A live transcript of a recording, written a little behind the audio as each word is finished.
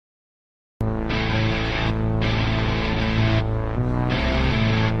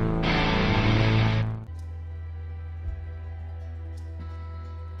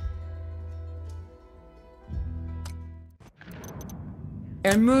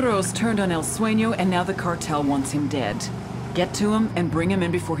El Muro's turned on El Sueño, and now the cartel wants him dead. Get to him and bring him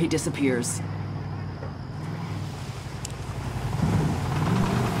in before he disappears.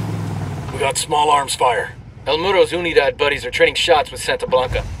 We got small arms fire. El Muro's Unidad buddies are trading shots with Santa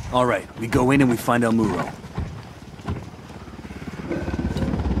Blanca. All right, we go in and we find El Muro.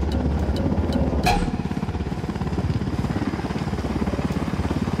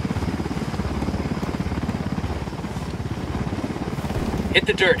 Hit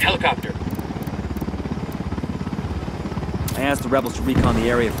the dirt, helicopter. I asked the rebels to recon the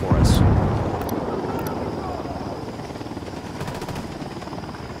area for us.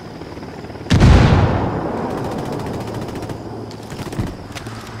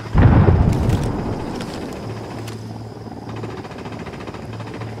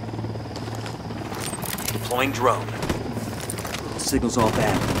 Deploying drone. The signal's all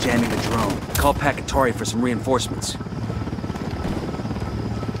bad. We're jamming the drone. Call Pakatari for some reinforcements.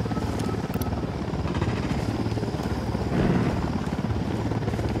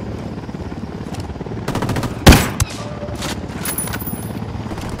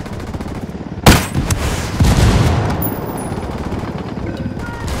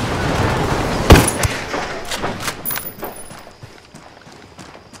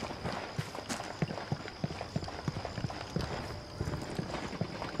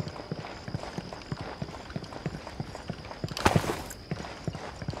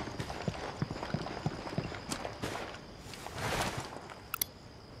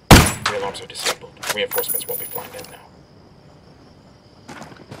 The alarms are disabled. Reinforcements won't be flying in now.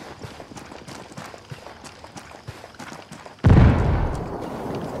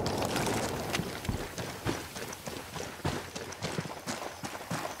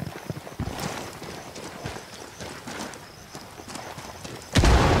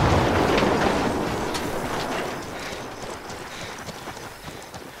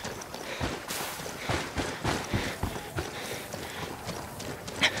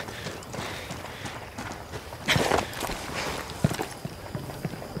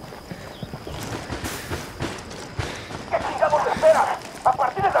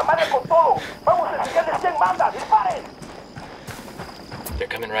 They're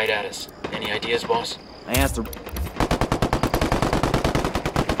coming right at us. Any ideas, boss? I asked the...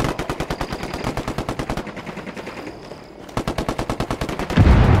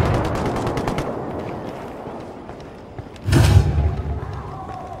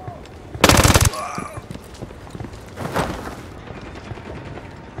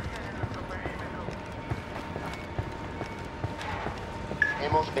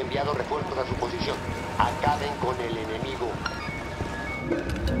 Hemos enviado refuerzos a su posición. Acaben con el enemigo.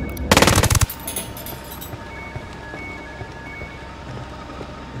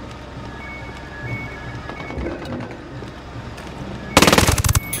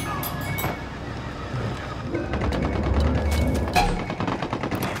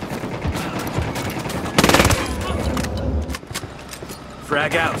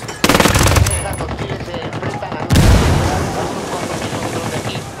 Frag out.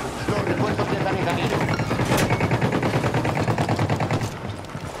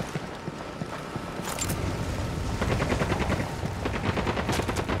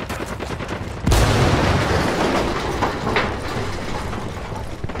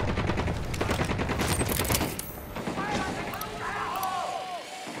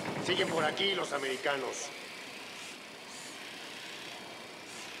 Siguen por aquí los americanos.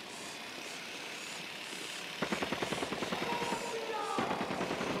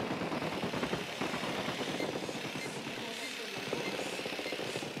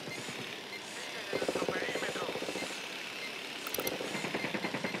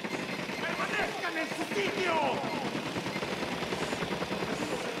 ¡Permanezcan en su sitio!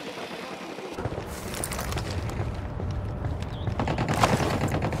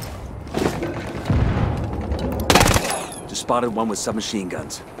 Just spotted one with submachine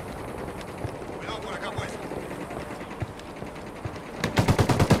guns.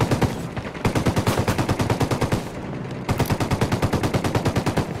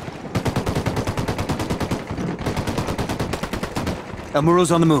 El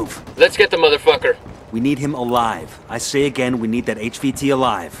Muro's on the move. Let's get the motherfucker. We need him alive. I say again, we need that HVT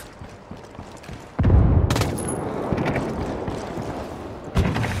alive.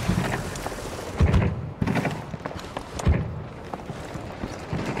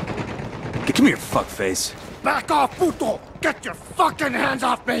 Come here, fuckface. Back off, puto! Get your fucking hands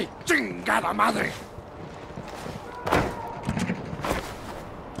off me! Chingada madre!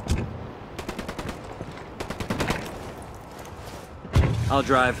 I'll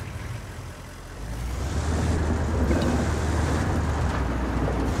drive.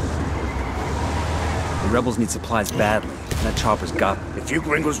 The rebels need supplies badly, and that chopper's got them. If you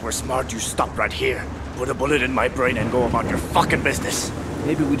gringos were smart, you stop right here. Put a bullet in my brain and go about your fucking business.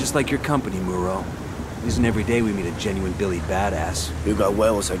 Maybe we just like your company, Muro. It isn't every day we meet a genuine Billy badass. You got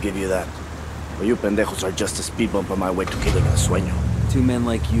huevos, I give you that. But you pendejos are just a speed bump on my way to killing El Sueño. Two men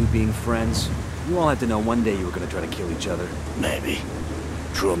like you being friends, you all had to know one day you were gonna try to kill each other. Maybe.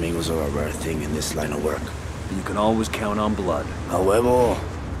 True amigos are a rare thing in this line of work. But you can always count on blood. A huevo.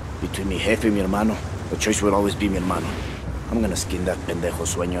 Between mi jefe y mi hermano, the choice will always be mi hermano. I'm gonna skin that pendejo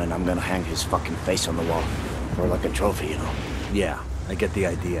Sueño and I'm gonna hang his fucking face on the wall. For like a trophy, you know? Yeah, I get the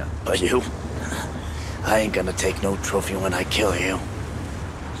idea. But you? I ain't gonna take no trophy when I kill you.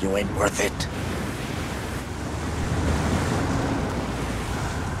 You ain't worth it.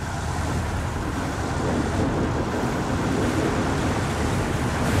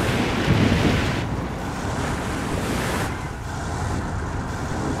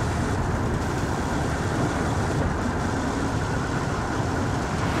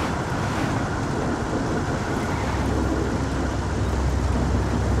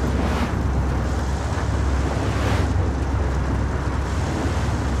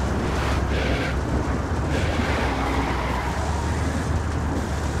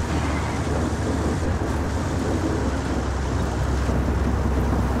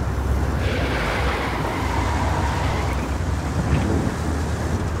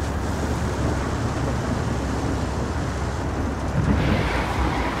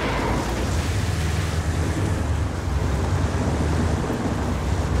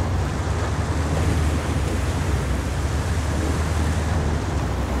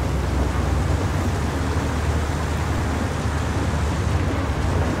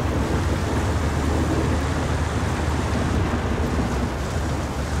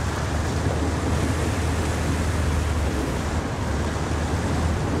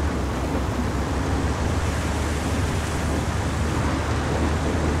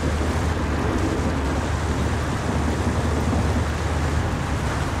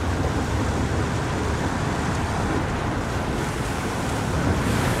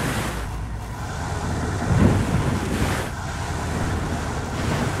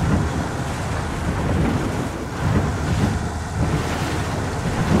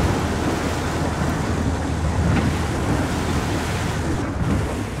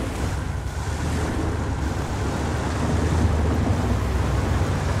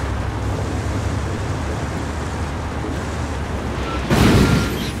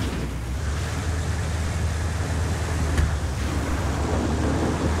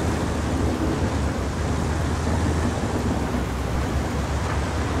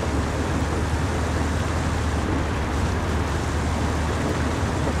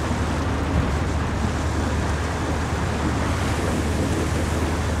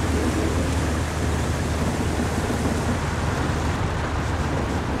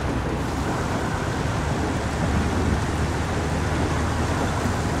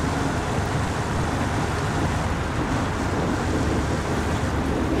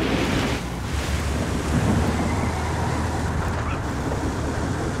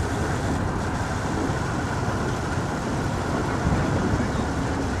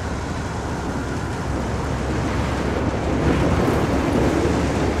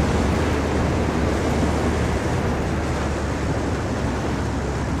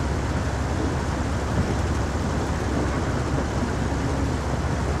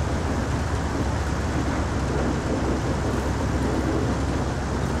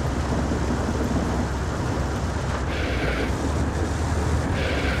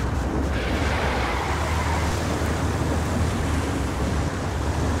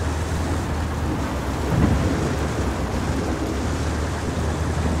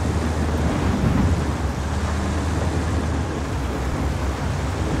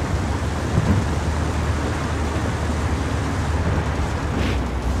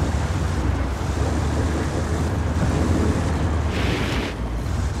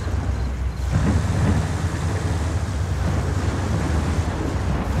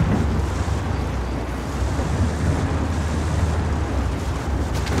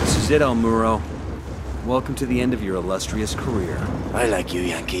 it, El Muro. Welcome to the end of your illustrious career. I like you,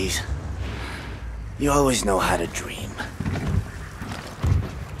 Yankees. You always know how to dream.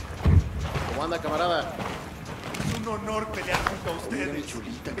 ¿Cómo anda, camarada? Es un honor pelear junto a ustedes.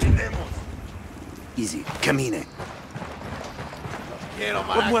 Tenemos. Easy, camine.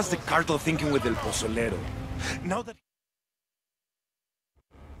 What was the cartel thinking with El Pozolero? Now that...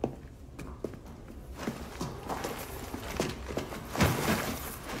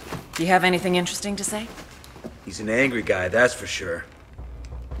 Do you have anything interesting to say? He's an angry guy, that's for sure.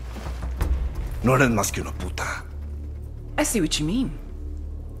 No eres más que una puta. I see what you mean.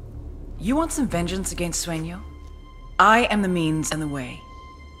 You want some vengeance against Sueño? I am the means and the way.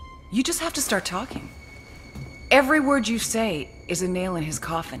 You just have to start talking. Every word you say is a nail in his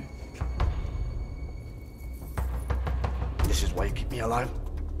coffin. This is why you keep me alive?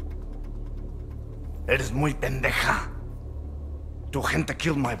 Eres muy pendeja. Tu gente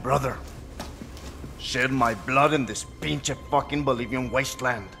killed my brother. Shed my blood in this pinche fucking Bolivian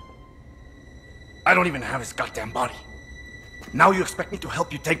wasteland. I don't even have his goddamn body. Now you expect me to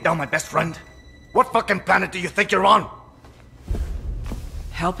help you take down my best friend? What fucking planet do you think you're on?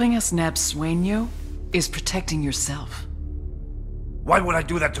 Helping us nab Sueño is protecting yourself. Why would I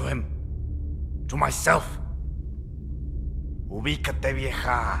do that to him? To myself? Ubícate,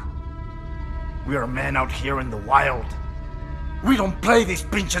 vieja. We are men out here in the wild. We don't play these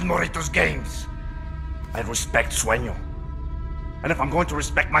pinches morritos games. I respect Sueño. And if I'm going to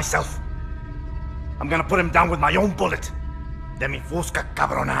respect myself, I'm gonna put him down with my own bullet. De mi fusca,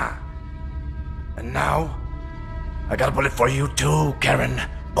 cabrona. And now, I got a bullet for you too, Karen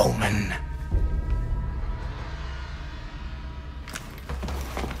Bowman.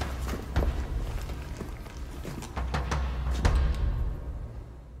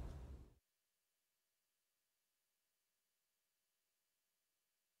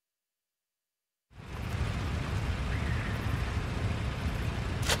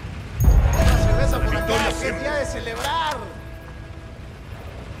 ¡Es día de celebrar!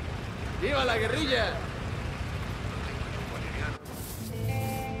 ¡Viva la guerrilla!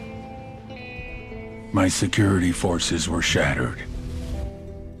 My security forces were shattered.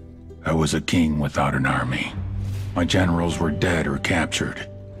 I was a king without an army. My generals were dead or captured.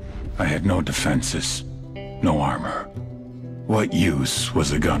 I had no defenses, no armor. What use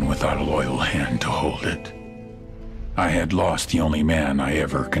was a gun without a loyal hand to hold it? I had lost the only man I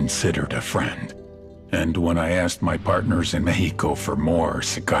ever considered a friend. And when I asked my partners in Mexico for more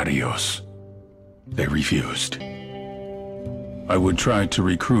sicarios, they refused. I would try to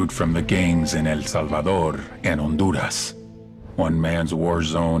recruit from the gangs in El Salvador and Honduras. One man's war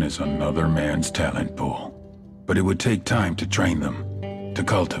zone is another man's talent pool. But it would take time to train them, to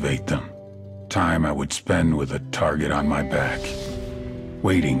cultivate them. Time I would spend with a target on my back,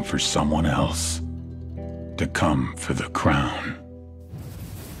 waiting for someone else to come for the crown.